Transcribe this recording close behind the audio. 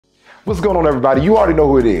What's going on, everybody? You already know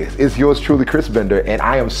who it is. It's yours truly, Chris Bender, and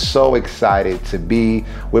I am so excited to be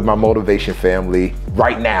with my motivation family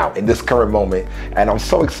right now in this current moment. And I'm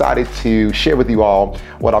so excited to share with you all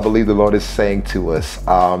what I believe the Lord is saying to us.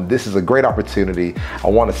 This is a great opportunity. I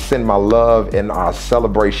want to send my love and our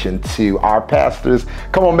celebration to our pastors.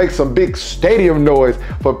 Come on, make some big stadium noise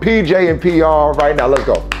for PJ and PR right now. Let's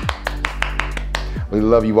go. We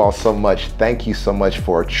love you all so much. Thank you so much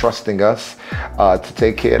for trusting us to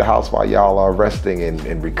take care of the house while y'all are resting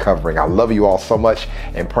and recovering. I love you all so much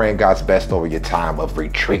and praying God's best over your time of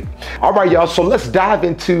retreat. All right, y'all, so let's dive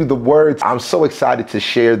into the words. I'm so excited to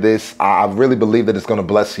share this. I really believe that it's gonna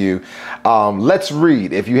bless you. Let's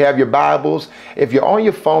read. If you have your Bibles, if you're on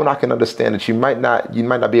your phone, I can understand that you might not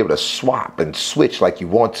be able to swap and switch like you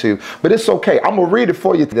want to, but it's okay. I'm gonna read it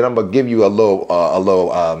for you, then I'm gonna give you a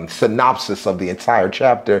little synopsis of the entire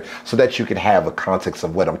chapter so that you can have a context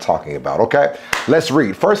of what I'm talking about, okay? Let's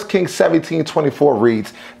read. 1 Kings 17:24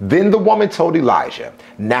 reads, "Then the woman told Elijah,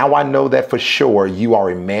 'Now I know that for sure you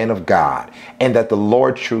are a man of God, and that the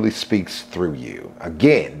Lord truly speaks through you.'"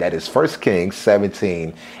 Again, that is 1 Kings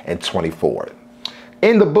 17:24.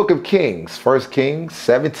 In the book of Kings, 1 Kings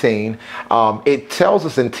 17, it tells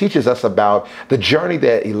us and teaches us about the journey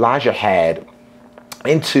that Elijah had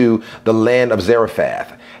into the land of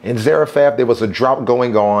Zarephath. In Zarephath, there was a drought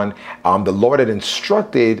going on. The Lord had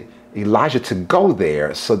instructed Elijah to go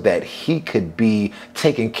there so that he could be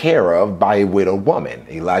taken care of by a widowed woman.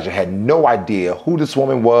 Elijah had no idea who this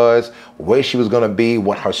woman was, where she was going to be,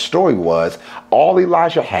 what her story was. All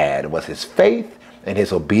Elijah had was his faith and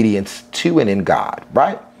his obedience to and in God,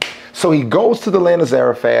 right? So he goes to the land of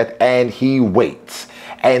Zarephath and he waits.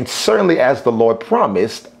 And certainly, as the Lord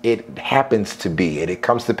promised, it happens to be, and it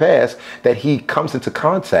comes to pass that he comes into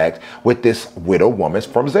contact with this widow woman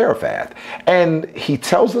from Zarephath. And he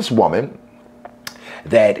tells this woman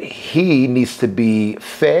that he needs to be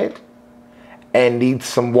fed and needs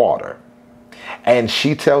some water. And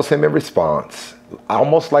she tells him in response,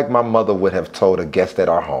 almost like my mother would have told a guest at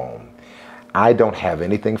our home, "I don't have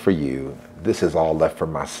anything for you. This is all left for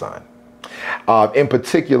my son." In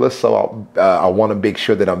particular, so I want to make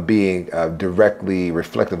sure that I'm being directly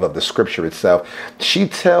reflective of the scripture itself. She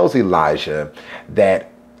tells Elijah that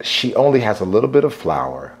she only has a little bit of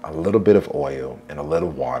flour, a little bit of oil, and a little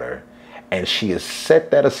water, and she has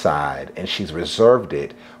set that aside and she's reserved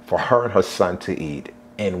it for her and her son to eat,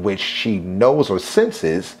 in which she knows or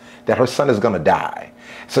senses that her son is going to die.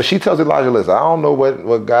 So she tells Elijah, "Listen, I don't know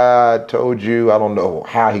what God told you. I don't know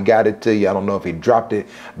how he got it to you. I don't know if he dropped it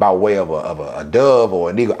by way of a dove or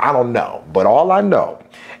an eagle. I don't know. But all I know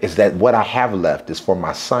is that what I have left is for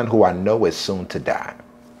my son, who I know is soon to die."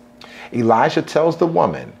 Elijah tells the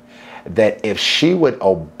woman that if she would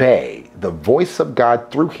obey the voice of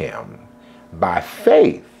God through him by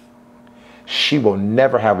faith, she will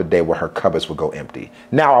never have a day where her cupboards will go empty.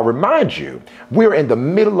 Now, I'll remind you, we're in the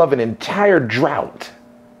middle of an entire drought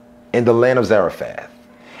in the land of Zarephath.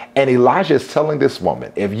 And Elijah is telling this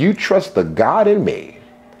woman, if you trust the God in me,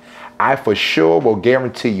 I for sure will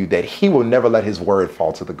guarantee you that he will never let his word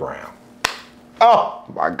fall to the ground. Oh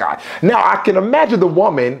my God. Now I can imagine the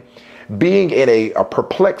woman being in a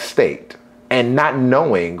perplexed state and not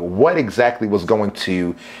knowing what exactly was going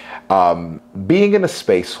to, being in a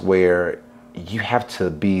space where you have to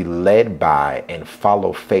be led by and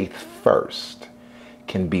follow faith first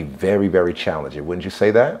can be very, very challenging. Wouldn't you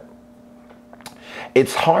say that?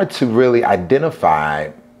 It's hard to really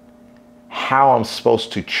identify how I'm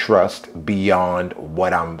supposed to trust beyond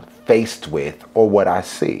what I'm faced with or what I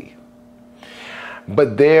see.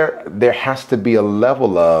 But there has to be a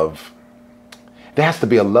level of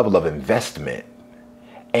investment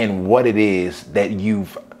in what it is that you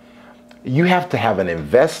have to have an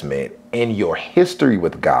investment in your history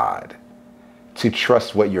with God to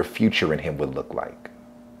trust what your future in him would look like.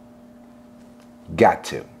 Got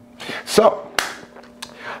to. So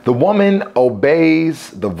the woman obeys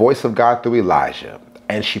the voice of God through Elijah,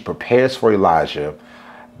 and she prepares for Elijah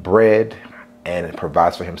bread and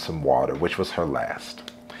provides for him some water, which was her last.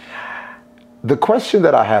 The question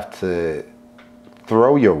that I have to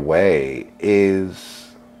throw your way is,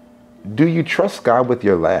 do you trust God with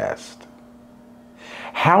your last?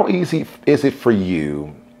 How easy is it for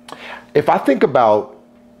you? If I think about,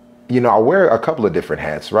 I wear a couple of different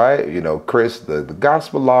hats, right? Chris, the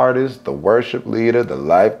gospel artist, the worship leader, the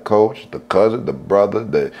life coach, the cousin, the brother,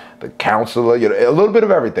 the counselor, a little bit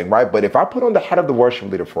of everything, right? But if I put on the hat of the worship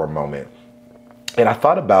leader for a moment, and I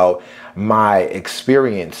thought about my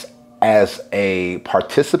experience as a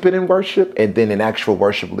participant in worship and then an actual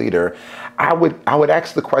worship leader, I would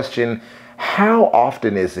ask the question, how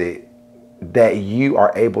often is it that you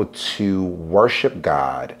are able to worship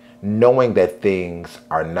God knowing that things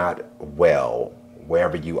are not well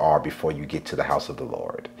wherever you are before you get to the house of the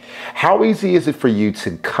Lord? How easy is it for you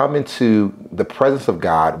to come into the presence of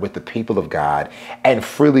God with the people of God and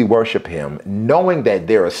freely worship him, knowing that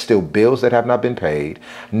there are still bills that have not been paid,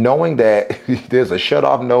 knowing that there's a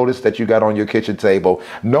shut-off notice that you got on your kitchen table,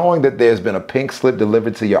 knowing that there's been a pink slip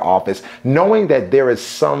delivered to your office, knowing that there's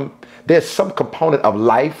some component of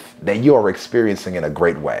life that you are experiencing in a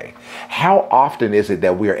great way? How often is it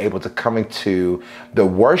that we are able to come into the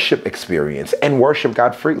worship experience and worship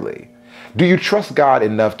God freely? Do you trust God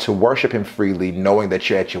enough to worship him freely, knowing that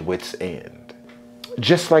you're at your wit's end?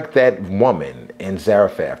 Just like that woman in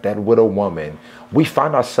Zarephath, that widow woman, we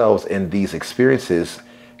find ourselves in these experiences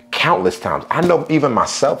countless times. I know even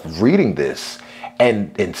myself reading this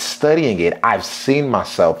and in studying it, I've seen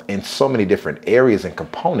myself in so many different areas and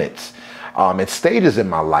components and stages in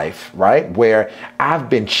my life, right, where I've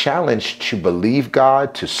been challenged to believe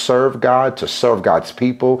God, to serve God's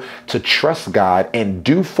people, to trust God and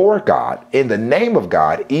do for God in the name of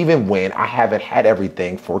God, even when I haven't had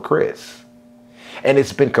everything for Chris. And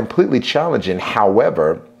it's been completely challenging.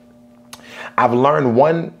 However, I've learned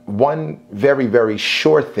one very, very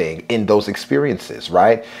sure thing in those experiences,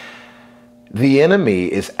 right? The enemy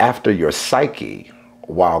is after your psyche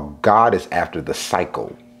while God is after the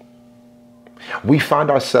cycle. We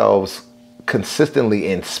find ourselves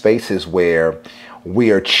consistently in spaces where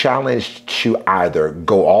we are challenged to either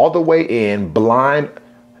go all the way in blind.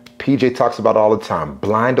 PJ talks about it all the time,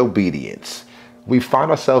 blind obedience. We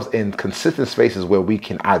find ourselves in consistent spaces where we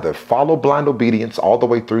can either follow blind obedience all the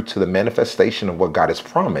way through to the manifestation of what God has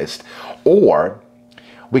promised, or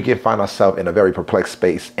we can find ourselves in a very perplexed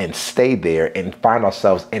space and stay there and find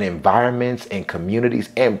ourselves in environments and communities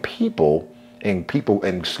and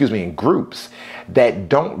in groups that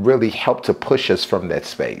don't really help to push us from that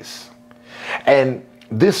space. And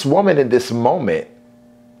this woman in this moment,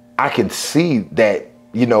 I can see that,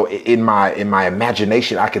 in my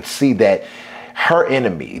imagination, I could see that her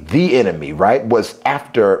enemy, the enemy, right, was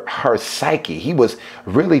after her psyche. He was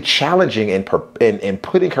really challenging and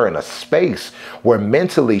putting her in a space where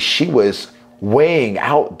mentally she was weighing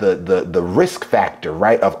out the risk factor,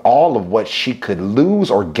 right, of all of what she could lose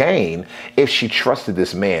or gain if she trusted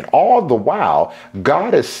this man. All the while,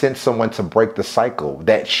 God has sent someone to break the cycle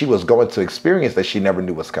that she was going to experience that she never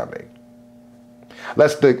knew was coming.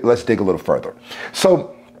 Let's dig a little further.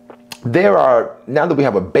 So now that we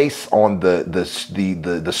have a base on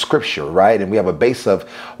the scripture, right, and we have a base of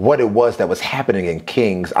what it was that was happening in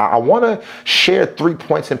Kings, I want to share 3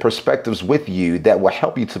 points and perspectives with you that will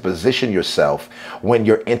help you to position yourself when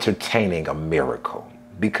you're entertaining a miracle,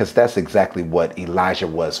 because that's exactly what Elijah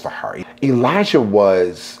was for her. Elijah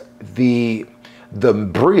was the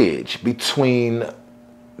bridge between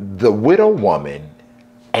the widow woman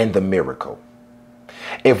and the miracle.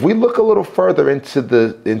 If we look a little further into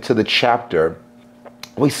the chapter,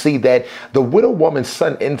 we see that the widow woman's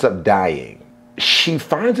son ends up dying. She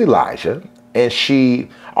finds Elijah and she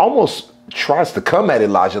almost tries to come at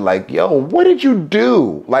Elijah like, yo, what did you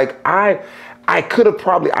do? Like, I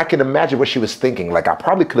can imagine what she was thinking. Like, I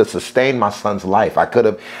probably could have sustained my son's life. I could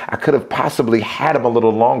have possibly had him a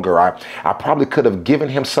little longer. I probably could have given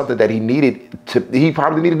him something that he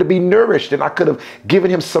probably needed to be nourished. And I could have given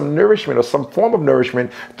him some nourishment or some form of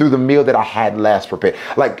nourishment through the meal that I had last prepared.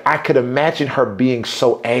 Like, I could imagine her being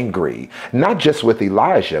so angry, not just with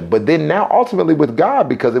Elijah, but then now ultimately with God,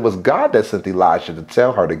 because it was God that sent Elijah to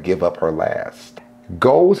tell her to give up her last.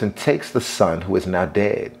 Goes and takes the son who is now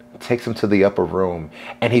dead, takes him to the upper room,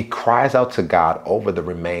 and he cries out to God over the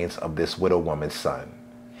remains of this widow woman's son.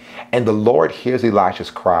 And the Lord hears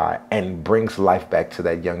Elijah's cry and brings life back to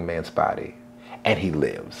that young man's body, and he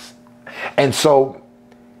lives. And so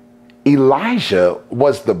Elijah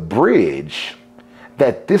was the bridge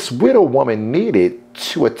that this widow woman needed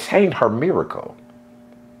to attain her miracle.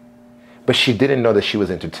 But she didn't know that she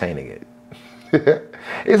was entertaining it.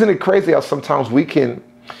 Isn't it crazy how sometimes we can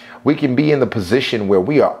be in the position where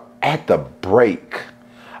we are at the break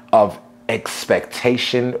of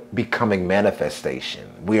expectation becoming manifestation.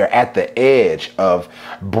 We are at the edge of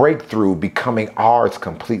breakthrough becoming ours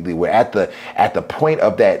completely. We're at the point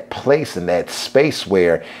of that place and that space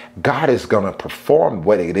where God is going to perform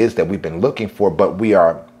what it is that we've been looking for, but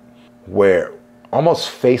we're almost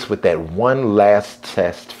faced with that one last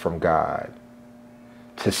test from God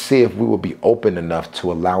to see if we will be open enough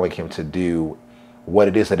to allowing him to do what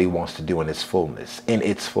it is that he wants to do in its fullness.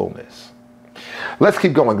 Let's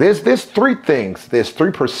keep going. There's 3 things, there's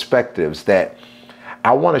 3 perspectives that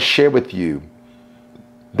I want to share with you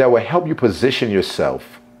that will help you position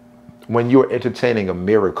yourself when you're entertaining a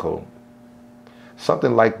miracle,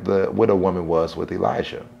 something like the widow woman was with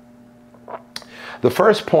Elijah. The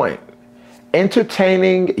first point,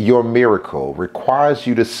 entertaining your miracle requires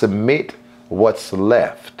you to submit what's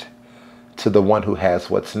left to the one who has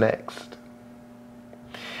what's next.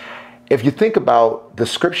 If you think about the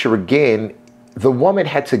scripture again, the woman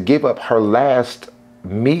had to give up her last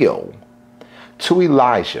meal to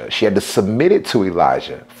Elijah. She had to submit it to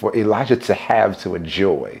Elijah for Elijah to have to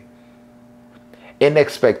enjoy, in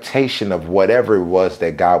expectation of whatever it was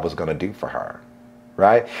that God was going to do for her,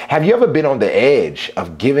 right? Have you ever been on the edge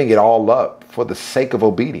of giving it all up for the sake of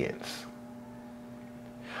obedience?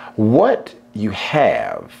 What you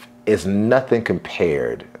have is nothing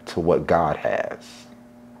compared to what God has.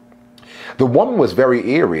 The woman was very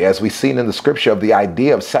eerie, as we've seen in the scripture, of the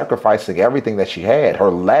idea of sacrificing everything that she had,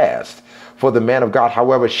 her last, for the man of God.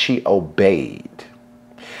 However, she obeyed.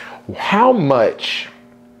 How much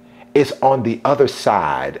is on the other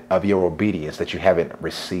side of your obedience that you haven't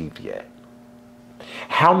received yet?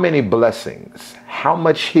 How many blessings, how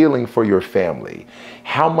much healing for your family,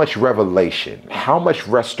 how much revelation, how much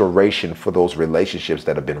restoration for those relationships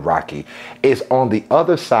that have been rocky is on the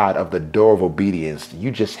other side of the door of obedience?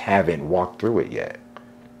 You just haven't walked through it yet.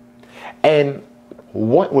 And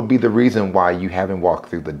what would be the reason why you haven't walked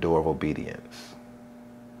through the door of obedience?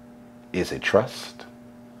 Is it trust?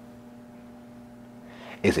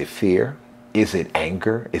 Is it fear? Is it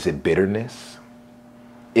anger? Is it bitterness?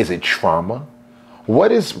 Is it trauma?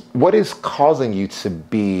 What is causing you to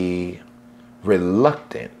be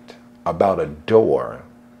reluctant about a door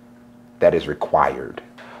that is required?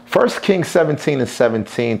 1 Kings 17 and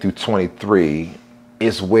 17 through 23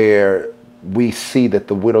 is where we see that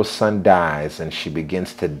the widow's son dies, and she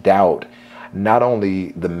begins to doubt not only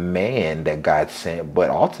the man that God sent,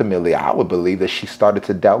 but ultimately I would believe that she started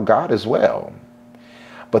to doubt God as well.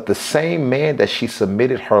 But the same man that she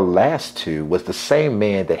submitted her last to was the same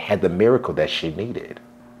man that had the miracle that she needed.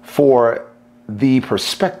 For the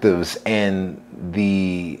perspectives and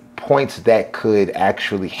the points that could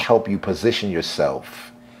actually help you position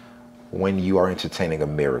yourself when you are entertaining a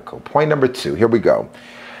miracle. Point number 2, here we go.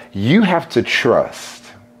 You have to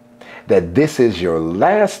trust that this is your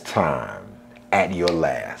last time at your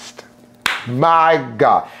last. My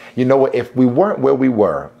God. You know what? If we weren't where we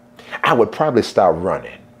were, I would probably start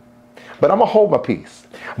running. But I'm going to hold my peace.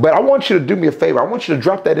 But I want you to do me a favor. I want you to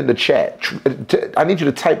drop that in the chat. I need you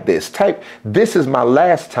to type this. Type, this is my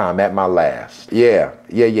last time at my last. Yeah.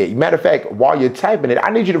 Matter of fact, while you're typing it,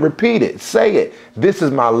 I need you to repeat it. Say it. This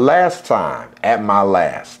is my last time at my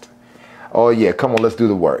last. Oh yeah, come on, let's do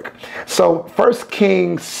the work. So 1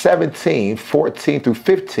 Kings 17, 14 through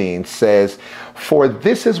 15 says, "For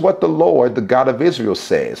this is what the Lord, the God of Israel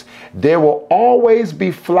says, there will always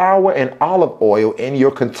be flour and olive oil in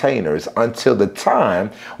your containers until the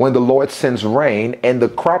time when the Lord sends rain and the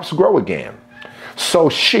crops grow again." So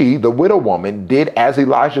she, the widow woman, did as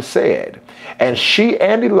Elijah said, and she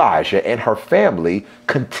and Elijah and her family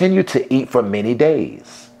continued to eat for many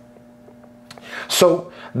days.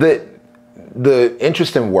 So the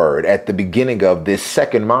interesting word at the beginning of this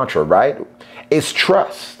second mantra, right, is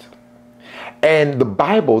trust. And the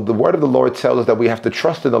Bible, the word of the Lord tells us that we have to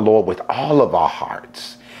trust in the Lord with all of our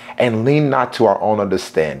hearts and lean not to our own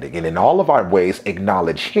understanding. And in all of our ways,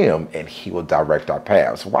 acknowledge him and he will direct our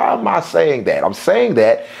paths. Why am I saying that? I'm saying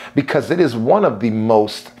that because it is one of the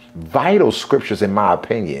most vital scriptures, in my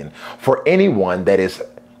opinion, for anyone that is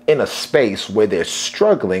in a space where they're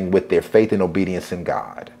struggling with their faith and obedience in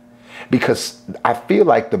God. Because I feel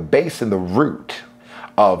like the base and the root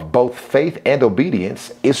of both faith and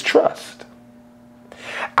obedience is trust.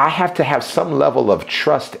 I have to have some level of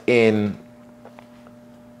trust in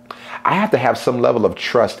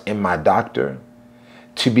my doctor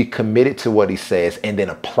to be committed to what he says and then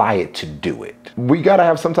apply it to do it. We got to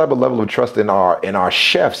have some type of level of trust in our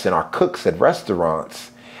chefs and our cooks at restaurants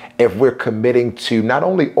if we're committing to not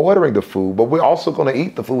only ordering the food, but we're also going to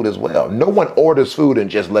eat the food as well. No one orders food and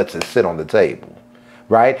just lets it sit on the table,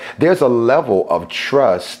 right? There's a level of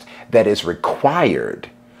trust that is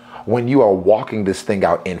required when you are walking this thing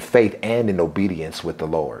out in faith and in obedience with the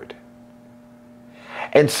Lord.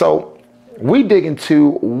 And so we dig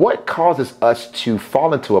into what causes us to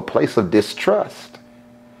fall into a place of distrust.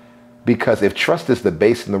 Because if trust is the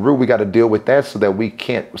base and the root, we got to deal with that so that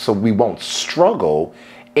we won't struggle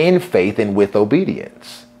in faith and with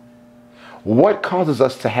obedience. What causes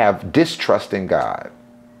us to have distrust in God?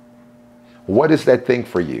 What is that thing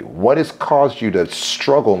for you? What has caused you to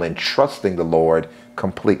struggle in trusting the Lord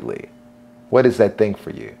completely? What is that thing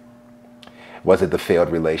for you? Was it the failed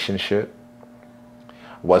relationship?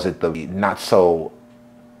 Was it the not so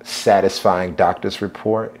satisfying doctor's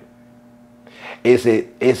report? Is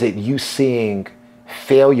it you seeing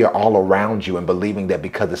failure all around you and believing that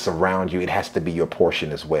because it's around you, it has to be your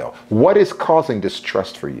portion as well? What is causing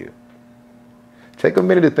distrust for you? Take a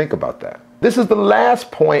minute to think about that. This is the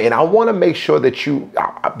last point, and I want to make sure that you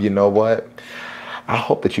know what? I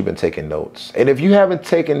hope that you've been taking notes. And if you haven't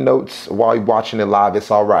taken notes while you're watching it live, it's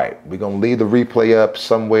all right. We're going to leave the replay up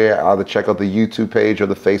somewhere. Either check out the YouTube page or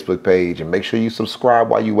the Facebook page, and make sure you subscribe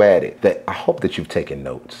while you at it. I hope that you've taken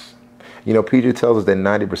notes. You know, PJ tells us that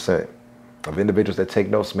 90% of individuals that take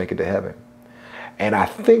notes make it to heaven. And I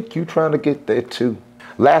think you're trying to get there too.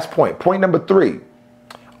 Last point, point number 3,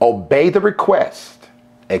 obey the request,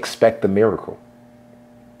 expect the miracle.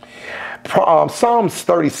 Psalms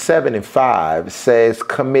 37:5 says,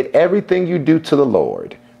 commit everything you do to the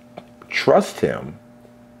Lord. Trust him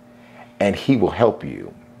and he will help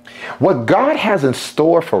you. What God has in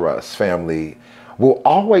store for us, family, will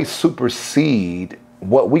always supersede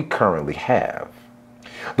what we currently have.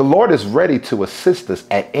 The Lord is ready to assist us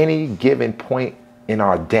at any given point in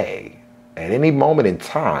our day. At any moment in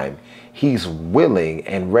time, he's willing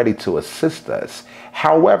and ready to assist us.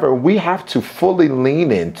 However, we have to fully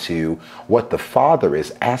lean into what the Father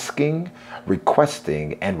is asking,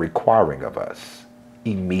 requesting, and requiring of us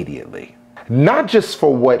immediately. Not just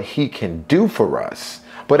for what he can do for us,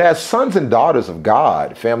 but as sons and daughters of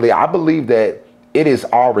God, family, I believe that it is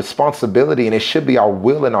our responsibility, and it should be our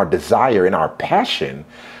will and our desire and our passion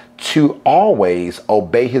to always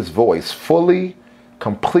obey his voice fully,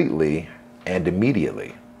 completely, and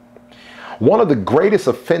immediately. One of the greatest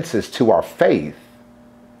offenses to our faith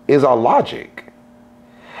is our logic.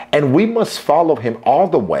 And we must follow him all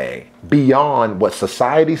the way beyond what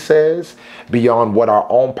society says, beyond what our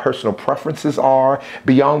own personal preferences are,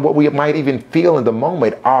 beyond what we might even feel in the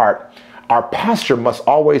moment. Our posture must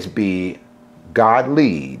always be, God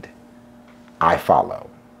lead, I follow.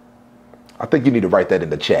 I think you need to write that in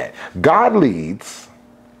the chat. God leads,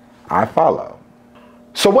 I follow.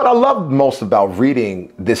 So what I love most about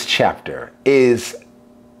reading this chapter is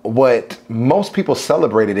what most people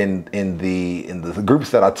celebrated in the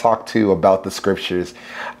groups that I talked to about the scriptures.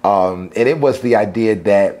 And it was the idea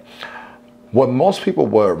that what most people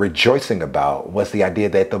were rejoicing about was the idea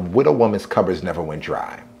that the widow woman's cupboards never went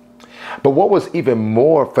dry. But what was even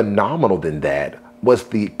more phenomenal than that was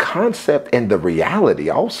the concept and the reality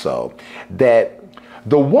also that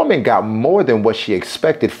the woman got more than what she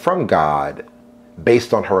expected from God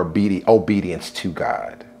based on her obedience to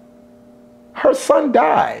God. Her son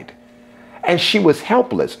died and she was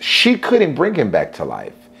helpless. She couldn't bring him back to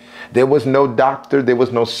life. There was no doctor, there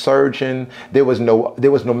was no surgeon, there was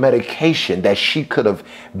no medication that she could have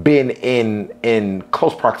been in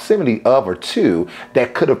close proximity of or to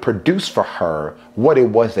that could have produced for her what it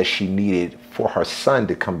was that she needed for her son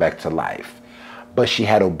to come back to life. But she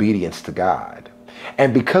had obedience to God.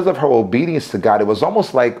 And because of her obedience to God, it was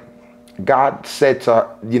almost like God said to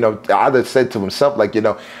her, either said to himself, like,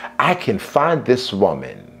 I can find this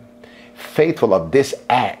woman faithful of this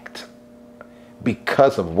act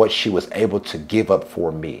because of what she was able to give up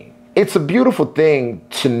for me. It's a beautiful thing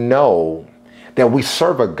to know that we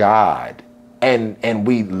serve a God and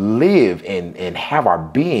we live and have our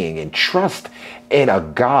being and trust in a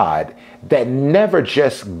God that never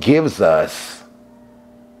just gives us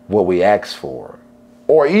what we ask for.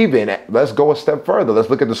 Or even, let's go a step further. Let's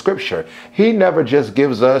look at the scripture. He never just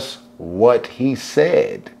gives us what he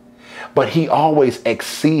said, but he always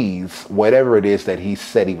exceeds whatever it is that he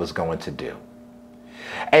said he was going to do.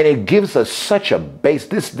 And it gives us such a base.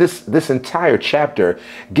 This entire chapter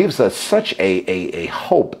gives us such a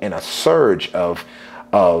hope and a surge of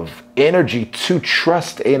energy to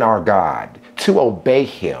trust in our God, to obey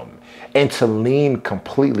him, and to lean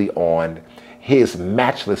completely on his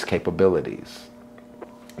matchless capabilities.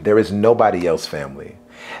 There is nobody else, family,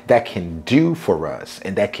 that can do for us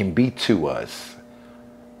and that can be to us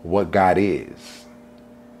what God is,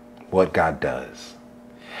 what God does.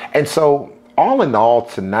 And so all in all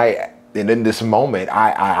tonight and in this moment,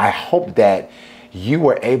 I hope that you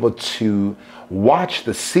were able to watch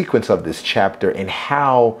the sequence of this chapter and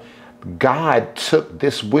how God took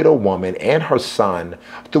this widow woman and her son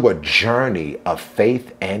through a journey of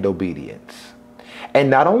faith and obedience. And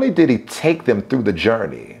not only did he take them through the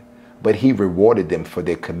journey, but he rewarded them for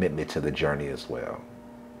their commitment to the journey as well.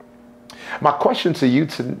 My question to you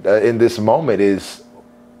in this moment is,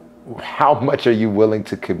 how much are you willing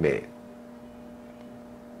to commit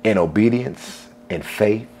in obedience, in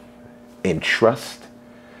faith, in trust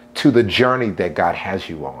to the journey that God has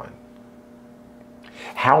you on?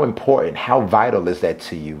 How important, how vital is that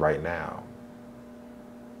to you right now?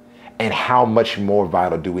 And how much more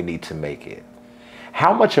vital do we need to make it?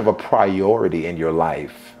 How much of a priority in your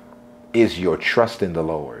life is your trust in the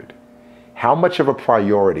Lord? How much of a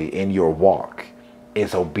priority in your walk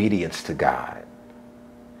is obedience to God?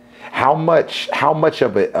 How much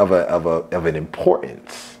of an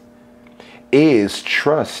importance is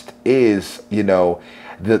trust, is,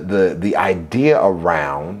 the idea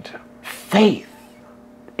around faith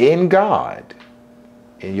in God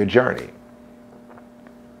in your journey?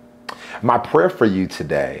 My prayer for you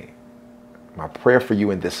today, my prayer for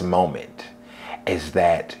you in this moment, is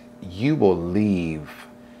that you will leave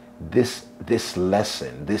this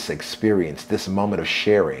lesson, this experience, this moment of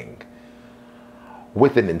sharing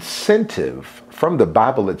with an incentive from the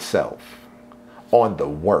Bible itself on the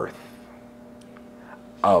worth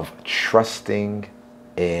of trusting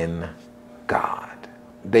in God.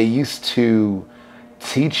 They used to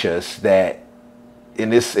teach us that in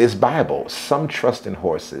this Bible, some trust in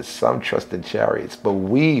horses, some trust in chariots, but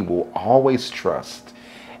we will always trust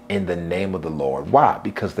in the name of the Lord. Why?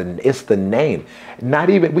 Because it's the name. We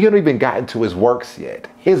haven't even gotten to his works yet.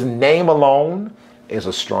 His name alone is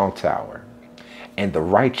a strong tower. And the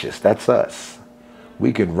righteous, that's us,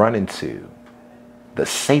 we can run into the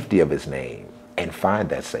safety of his name and find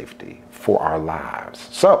that safety for our lives.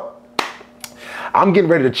 So I'm getting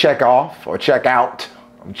ready to check off or check out.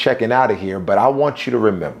 I'm checking out of here, but I want you to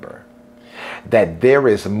remember that there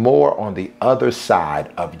is more on the other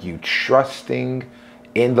side of you trusting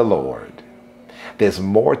in the Lord. There's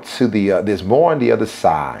more on the other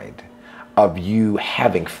side of you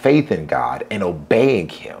having faith in God and obeying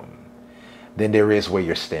him than there is where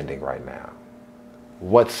you're standing right now.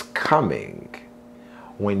 What's coming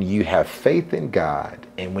when you have faith in God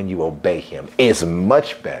and when you obey him is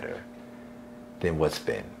much better than what's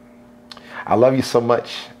been. I love you so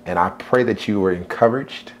much, and I pray that you were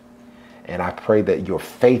encouraged, and I pray that your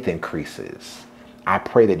faith increases. I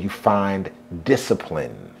pray that you find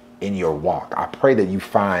discipline in your walk. I pray that you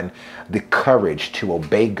find the courage to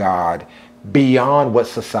obey God beyond what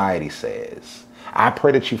society says. I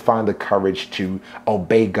pray that you find the courage to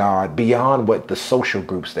obey God beyond what the social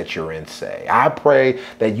groups that you're in say. I pray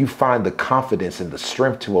that you find the confidence and the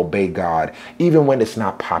strength to obey God even when it's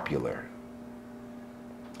not popular.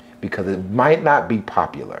 Because it might not be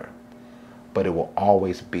popular, but it will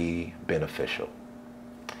always be beneficial.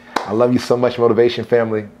 I love you so much, Motivation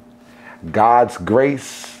family. God's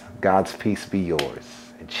grace, God's peace be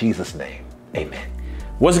yours. In Jesus' name, amen.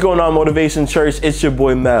 What's going on, Motivation Church? It's your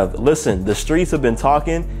boy Mev. Listen, the streets have been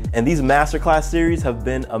talking, and these masterclass series have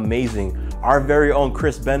been amazing. Our very own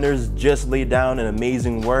Chris Benders just laid down an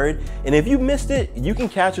amazing word. And if you missed it, you can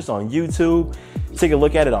catch us on YouTube, take a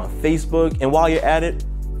look at it on Facebook, and while you're at it,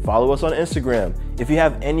 follow us on Instagram. If you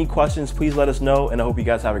have any questions, please let us know, and I hope you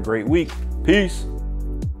guys have a great week. Peace.